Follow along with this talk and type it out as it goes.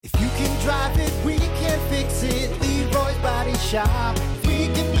drive it, we can fix it. Leroy's Body Shop. We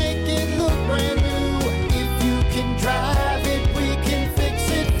can make it look brand new. If you can drive it, we can fix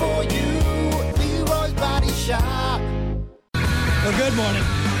it for you. Leroy's Body Shop. Well, good morning.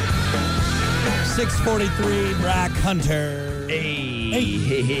 6:43, Brock Hunter.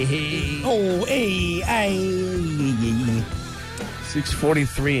 Hey. Oh, hey.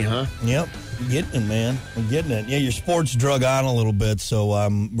 6:43, huh? Yep. I'm getting it, man. I'm getting it. Yeah, your sports drug on a little bit, so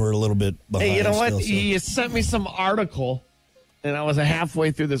we're a little bit behind. Hey, you know what? Still, so. You sent me some article, and I was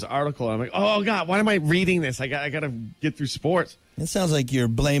halfway through this article. I'm like, oh, God, why am I reading this? I got to get through sports. It sounds like you're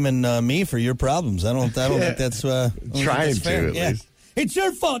blaming me for your problems. I don't think that's trying to, fair. at least. It's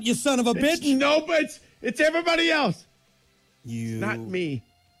your fault, you son of a bitch. No, but it's everybody else. You Not me.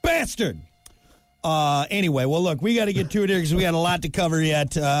 bastard. Anyway, well, look, we got to get to it here because we got a lot to cover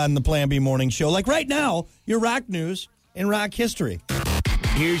yet on the Plan B Morning Show. Like right now, your rock news and rock history.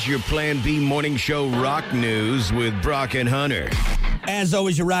 Here's your Plan B Morning Show rock news with Brock and Hunter. As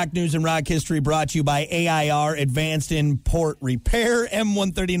always, your rock news and rock history brought to you by AIR Advanced Import Repair,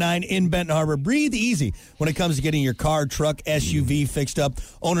 M139 in Benton Harbor. Breathe easy when it comes to getting your car, truck, SUV fixed up.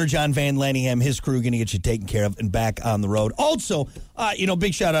 Owner John Van Lanningham, his crew, going to get you taken care of and back on the road. Also,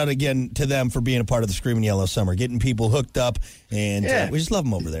 big shout out again to them for being a part of the Screaming Yellow Summer, getting people hooked up, and we just love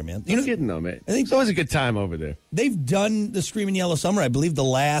them over there, man. You're kidding, though, man. I think it's always a good time over there. They've done the Screaming Yellow Summer, I believe, the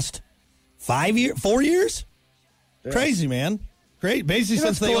last 4 years. Yeah. Crazy, man. Great, basically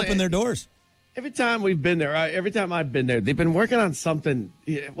since they opened their doors. Every time we've been there, every time I've been there, they've been working on something.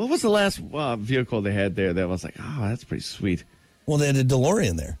 What was the last vehicle they had there that was like, oh, that's pretty sweet? Well, they had a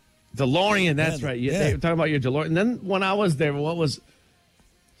DeLorean there. DeLorean, that's right. They were talking about your DeLorean. And then when I was there,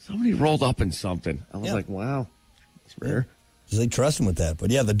 somebody rolled up in something. I was like, wow, that's rare. Because they trust him with that.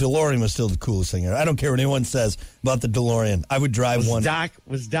 But yeah, the DeLorean was still the coolest thing. I don't care what anyone says about the DeLorean. I would drive one.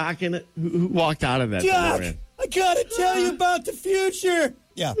 Was Doc in it? Who walked out of that Doc, DeLorean? I gotta tell you about the future.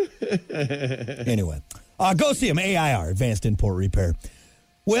 Yeah. Anyway, go see them. AIR, Advanced Import Repair.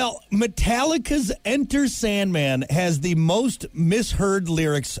 Well, Metallica's Enter Sandman has the most misheard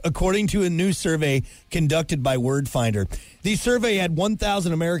lyrics, according to a new survey conducted by Wordfinder. The survey had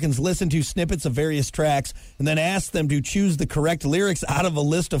 1,000 Americans listen to snippets of various tracks and then asked them to choose the correct lyrics out of a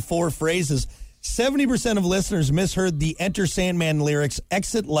list of 4 phrases. 70% of listeners misheard the Enter Sandman lyrics,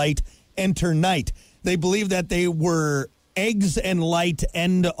 exit light, enter night. They believe that they were eggs and light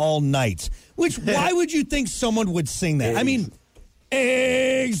end all nights. Which, why would you think someone would sing that? I mean,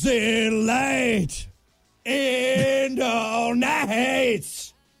 eggs and light end all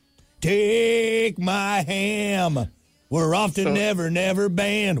nights. Take my ham. We're off to never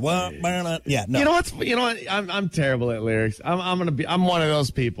band. Yeah, no. You know what? I'm terrible at lyrics. I'm one of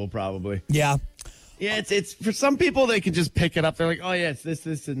those people probably. Yeah. Yeah, it's for some people they can just pick it up. They're like, oh yeah, it's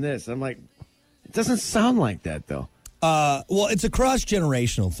this, and this. I'm like, it doesn't sound like that, though. Well, it's a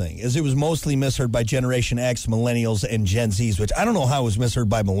cross-generational thing, as it was mostly misheard by Generation X, Millennials, and Gen Zs, which I don't know how it was misheard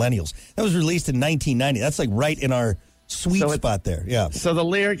by Millennials. That was released in 1990. That's like right in our sweet spot there. Yeah. So the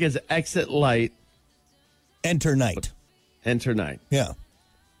lyric is exit light. Enter night. Enter night. Yeah.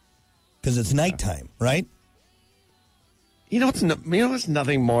 Because it's nighttime, right? You know what's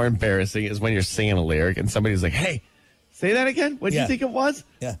nothing more embarrassing is when you're singing a lyric and somebody's like, hey, say that again? What did you think it was?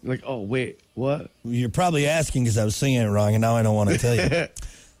 Yeah. You're like, oh, wait, what? You're probably asking because I was singing it wrong, and now I don't want to tell you.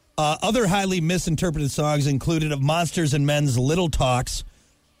 Other highly misinterpreted songs included of Monsters and Men's Little Talks,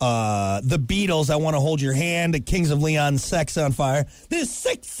 The Beatles, I Want to Hold Your Hand, Kings of Leon, Sex on Fire, This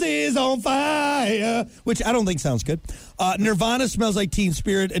Sex is on Fire, which I don't think sounds good. Nirvana, Smells Like Teen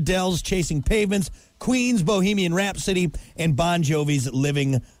Spirit, Adele's Chasing Pavements, Queen's Bohemian Rhapsody, and Bon Jovi's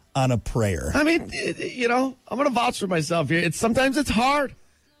Living on a Prayer. I mean, I'm going to vouch for myself here. Sometimes it's hard.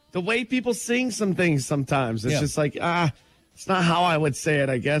 The way people sing some things sometimes. It's just like, it's not how I would say it,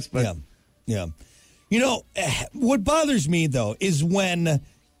 I guess. But Yeah. You know, what bothers me, though, is when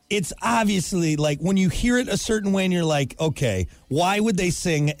it's obviously like when you hear it a certain way and you're like, okay, why would they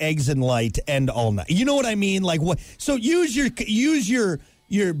sing Eggs and Light End All Night? You know what I mean? Like, what? So use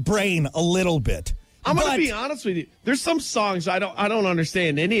your brain a little bit. I'm going to be honest with you. There's some songs I don't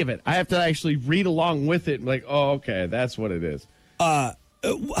understand any of it. I have to actually read along with it and be like, oh, okay, that's what it is.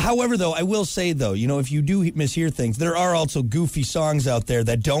 However, though, I will say, though, if you do mishear things, there are also goofy songs out there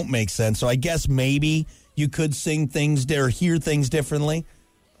that don't make sense. So I guess maybe you could sing things or hear things differently.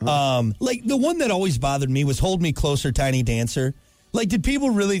 Like the one that always bothered me was Hold Me Closer, Tiny Dancer. Like, did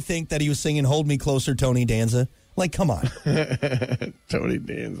people really think that he was singing Hold Me Closer, Tony Danza? Like, come on. Tony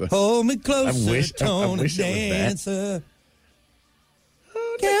Danza. Hold me closer, I Tony wish Danza.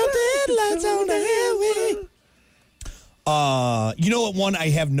 Counted lights on the highway. You know what one? I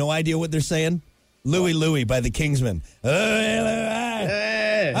have no idea what they're saying. Louie Louie by the Kingsmen.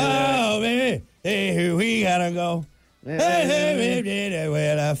 Oh, baby, hey, we gotta go. When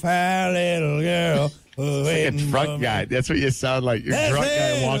I found a little girl. Like a drunk guy. That's what you sound like. You're a drunk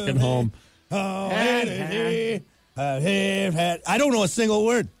guy walking home. I don't know a single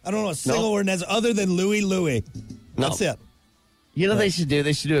word. I don't know a single word that's other than Louie Louie. That's it. You know what they should do?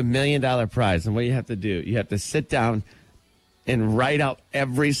 They should do $1 million prize. And what you have to do, you have to sit down and write out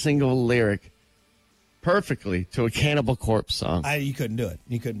every single lyric perfectly to a Cannibal Corpse song. You couldn't do it.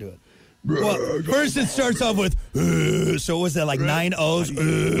 You couldn't do it. Well, first it starts off with, so was that like 9 O's?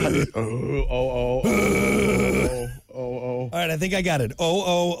 All right, I think I got it.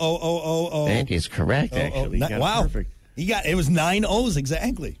 Oh. That is correct, actually. Wow. Perfect. It was 9 O's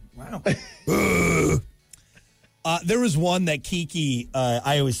exactly. Wow. There was one that Kiki,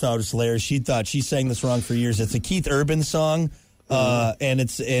 I always thought was hilarious. She thought she sang this wrong for years. It's a Keith Urban song, and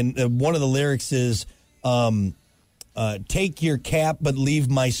one of the lyrics is, take your cap but leave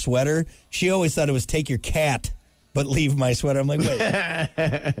my sweater. She always thought it was take your cat but leave my sweater. I'm like,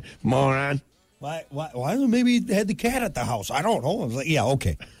 wait. Moron. Why maybe he had the cat at the house? I don't know. I was like, yeah,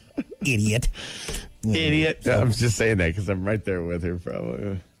 okay. Idiot. Idiot. I was just saying that because I'm right there with her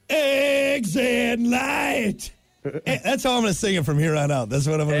probably. Eggs and light. That's how I'm going to sing it from here on out. That's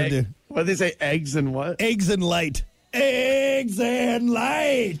what I'm going to do. What did they say? Eggs and what? Eggs and light. Eggs and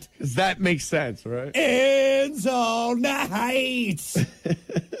light. Because that makes sense, right? Ends all night.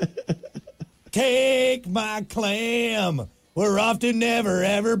 Take my clam. We're off to never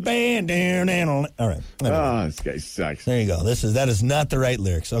ever band down. All right. Oh, this guy sucks. There you go. That is not the right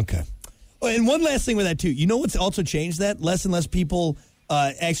lyrics. Okay. Oh, and one last thing with that too. You know what's also changed that? Less and less people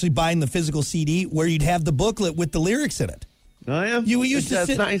actually buying the physical CD where you'd have the booklet with the lyrics in it. Oh yeah. You used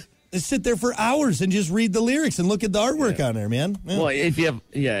to sit there for hours and just read the lyrics and look at the artwork on there, man. Yeah. Well, if you have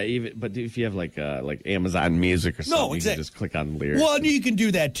if you have like Amazon Music or something, you can just click on the lyrics. Well, you can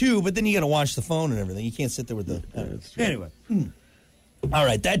do that too, but then you got to watch the phone and everything. You can't sit there with the. Anyway. All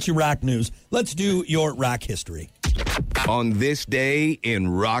right, that's your rock news. Let's do your rock history. On this day in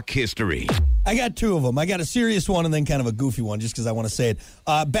rock history. I got two of them. I got a serious one and then kind of a goofy one just because I want to say it.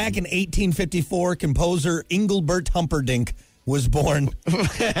 Back in 1854, composer Engelbert Humperdinck was born.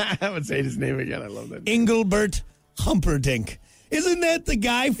 I would say his name again. I love that name. Engelbert Humperdinck. Isn't that the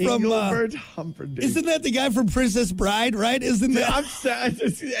guy from Engelbert Humperdinck? Isn't that the guy from Princess Bride? Right? Isn't that? I'm sad.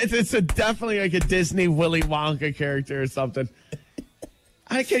 It's definitely like a Disney Willy Wonka character or something.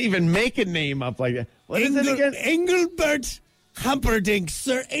 I can't even make a name up like that. What is it again? Engelbert Humperdinck,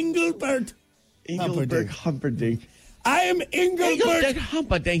 Sir Engelbert Humperdinck. I am Engelbert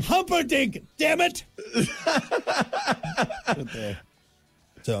Humperdinck. Humperdinck. Damn it!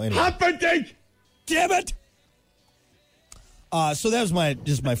 So anyway. Humperdinck. Damn it! So that was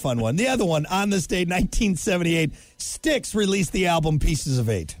my fun one. The other one, on this day, 1978, Styx released the album Pieces of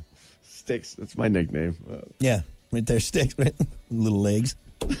Eight. Styx, that's my nickname. Yeah, right there, Styx, right? Little legs.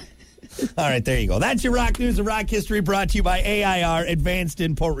 All right, there you go. That's your rock news and rock history brought to you by AIR, Advanced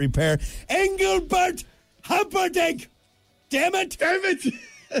Import Repair. Engelbert Humperdinck. Damn it. Damn it.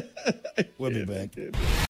 We'll be back.